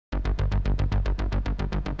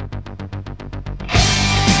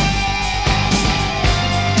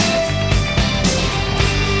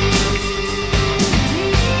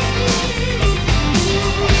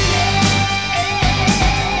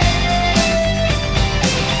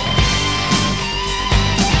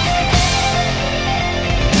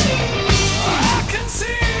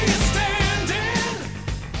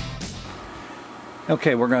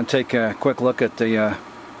Okay, we're going to take a quick look at the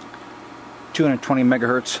 220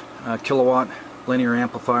 megahertz kilowatt linear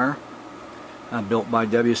amplifier built by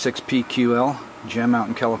W6PQL, Gem out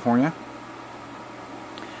in California.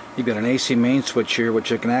 You've got an AC main switch here,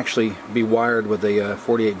 which it can actually be wired with a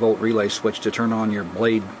 48 volt relay switch to turn on your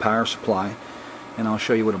blade power supply, and I'll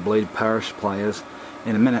show you what a blade power supply is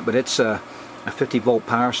in a minute. But it's a 50 volt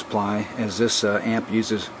power supply, as this amp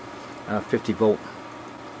uses 50 volt.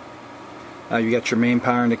 You got your main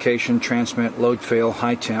power indication, transmit, load fail,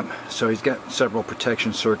 high temp, so he's got several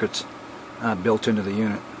protection circuits built into the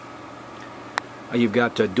unit. You've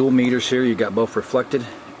got dual meters here. You've got both reflected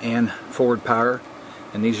and forward power,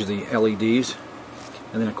 and these are the LEDs.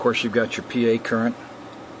 And then of course you've got your PA current,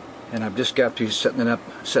 and I've just got to setting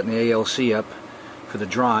the ALC up for the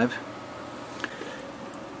drive.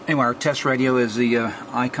 Anyway, our test radio is the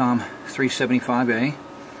ICOM 375A,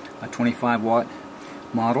 a 25 watt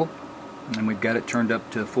model, and we've got it turned up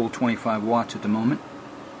to full 25 watts at the moment.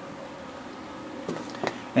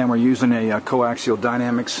 And we're using a coaxial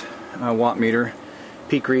dynamics watt meter,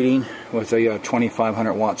 peak reading with a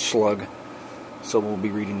 2500 watt slug, so we'll be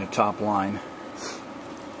reading the top line.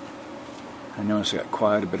 I notice I got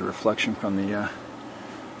quite a bit of reflection from the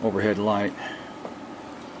overhead light.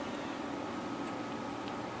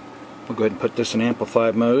 We'll go ahead and put this in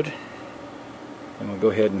amplified mode, and we'll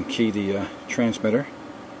go ahead and key the transmitter.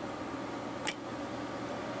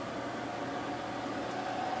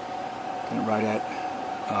 Right at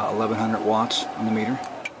 1100 watts on the meter,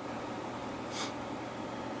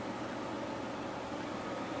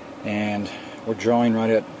 and we're drawing right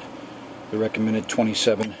at the recommended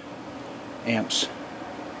 27 amps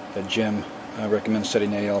that Jim recommends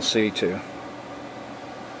setting the ALC to.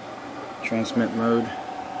 Transmit mode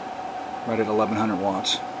right at 1100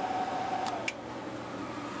 watts.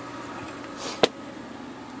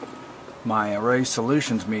 My Array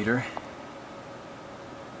Solutions meter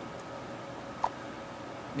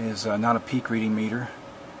is not a peak reading meter,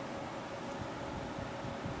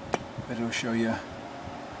 but it'll show you,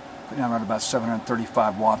 put down right about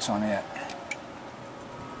 735 watts on it.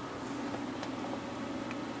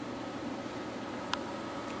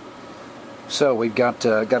 So we've got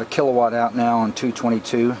a kilowatt out now on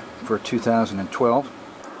 222 for 2012.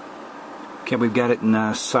 Okay, we've got it in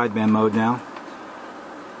sideband mode now.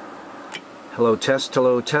 Hello test,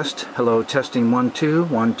 hello test, hello testing 1 2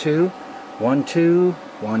 1 2 1 2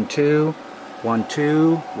 1 2 1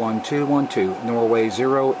 2 1 2 1 2. Norway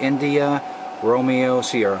 0 India Romeo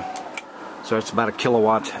Sierra. So it's about a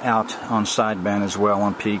kilowatt out on sideband as well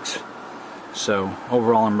on peaks. So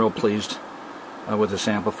overall I'm real pleased with this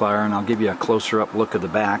amplifier, and I'll give you a closer up look of the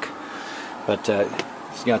back. But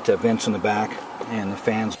it's got vents in the back and the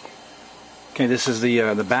fans. Okay, this is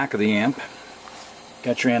the back of the amp.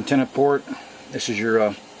 Got your antenna port. This is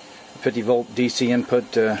your 50 volt DC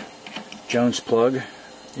input Jones plug.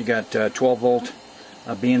 You got 12 volt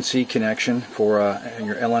BNC connection for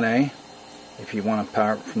your LNA if you want to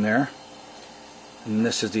power it from there. And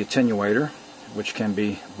this is the attenuator, which can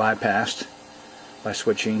be bypassed by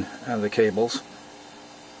switching the cables.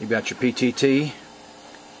 You've got your PTT,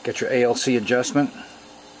 got your ALC adjustment,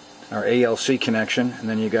 or ALC connection, and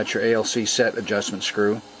then you got your ALC set adjustment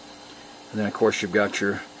screw. And then of course you've got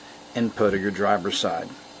your input or your driver's side.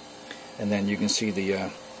 And then you can see the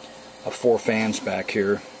 4 fans back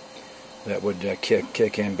here that would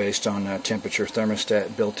kick in based on temperature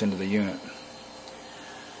thermostat built into the unit.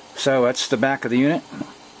 So that's the back of the unit.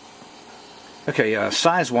 Okay,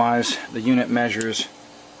 size wise the unit measures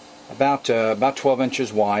about 12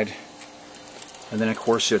 inches wide, and then of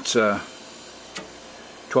course it's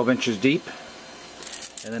 12 inches deep,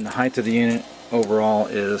 and then the height of the unit overall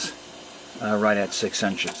is right at 6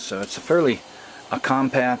 inches. So it's a fairly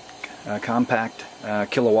compact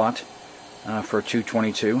kilowatt for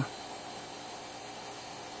 222.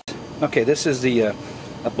 Okay, this is the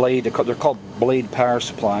a blade. They're called blade power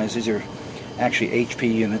supplies. These are actually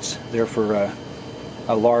HP units. They're for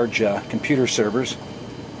large computer servers.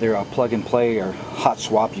 They're a plug and play or hot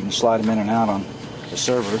swap. You can slide them in and out on the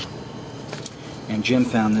server. And Jim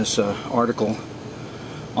found this article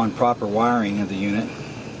on proper wiring of the unit.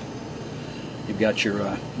 You've got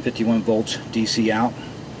your 51 volts DC out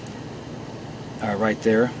right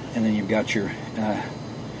there, and then you've got your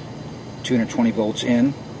 220 volts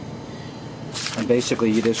in. And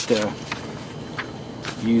basically you just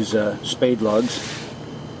use spade lugs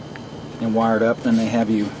and wire it up. Then they have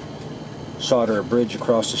you solder a bridge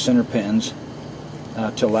across the center pins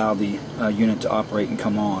to allow the unit to operate and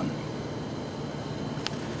come on.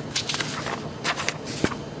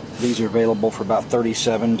 These are available for about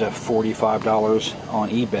 $37 to $45 on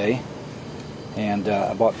eBay. and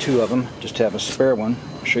I bought 2 of them just to have a spare one.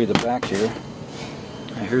 I'll show you the back here.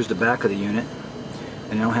 Here's the back of the unit,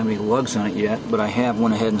 and I don't have any lugs on it yet, but I have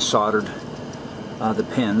went ahead and soldered the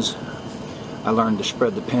pins. I learned to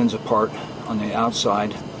spread the pins apart on the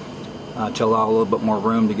outside to allow a little bit more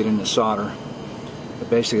room to get into solder. But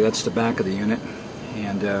basically that's the back of the unit,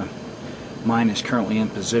 and mine is currently in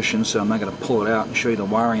position, so I'm not going to pull it out and show you the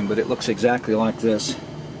wiring, but it looks exactly like this.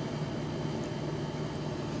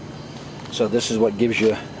 So this is what gives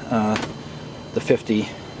you the 50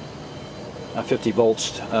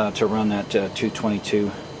 volts to run that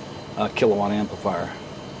 222 kilowatt amplifier.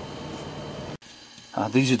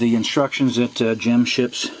 These are the instructions that Gem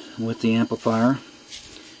ships with the amplifier.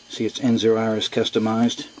 See, it's N0 iris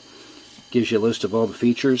customized. Gives you a list of all the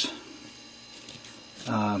features.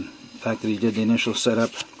 The fact that he did the initial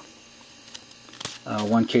setup.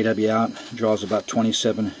 1 kW out, draws about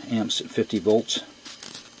 27 amps at 50 volts.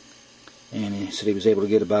 And he said he was able to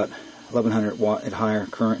get about 1100 watt at higher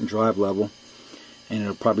current and drive level, and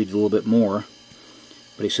it'll probably do a little bit more,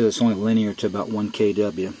 but he said it's only linear to about 1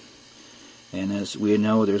 kW. And as we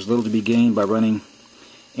know, there's little to be gained by running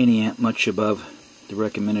any amp much above the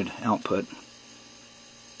recommended output.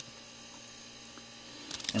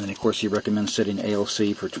 And then of course he recommends setting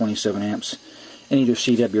ALC for 27 amps in either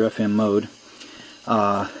CW or FM mode.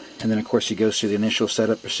 And then of course he goes through the initial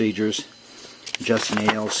setup procedures, adjusting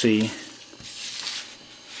the ALC.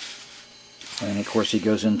 And of course he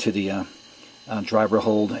goes into the driver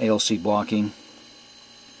hold, ALC blocking.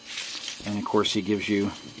 And of course he gives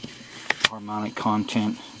you harmonic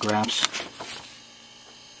content graphs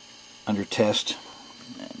under test,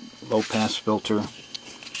 low pass filter,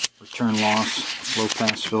 return loss, low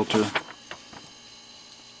pass filter,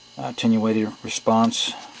 attenuated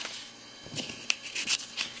response,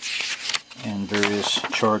 and various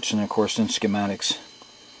charts, and of course then schematics,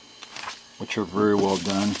 which are very well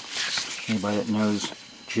done. Anybody that knows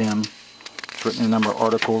Jim, he's written a number of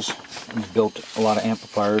articles. He's built a lot of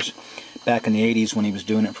amplifiers back in the 80s when he was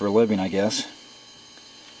doing it for a living, I guess.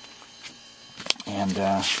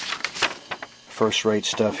 And first-rate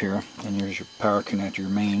stuff here. And here's your power connector, your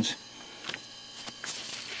mains.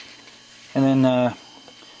 And then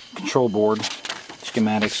control board,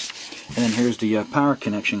 schematics. And then here's the power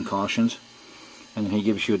connection cautions. And then he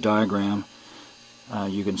gives you a diagram.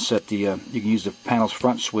 You can set the you can use the panel's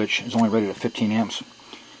front switch. It's only rated at 15 amps,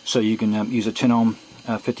 so you can use a 10 ohm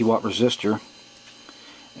 50 watt resistor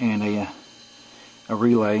and a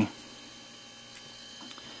relay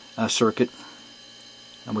circuit,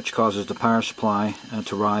 which causes the power supply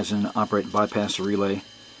to rise and operate and bypass the relay,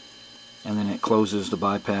 and then it closes the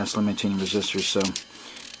bypass, limiting resistors. So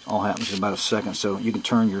all happens in about a second. So you can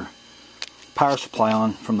turn your power supply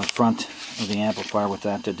on from the front of the amplifier with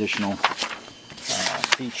that additional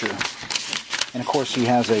feature. And of course he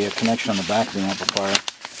has a connection on the back of the amplifier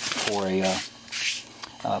for a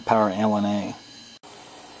power LNA.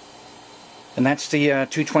 And that's the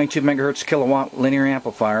 222 megahertz kilowatt linear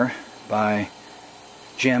amplifier by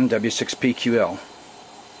Gem W6PQL.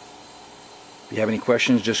 If you have any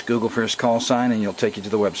questions, just Google for his call sign and he'll take you to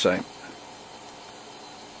the website.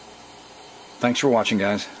 Thanks for watching,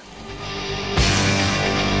 guys.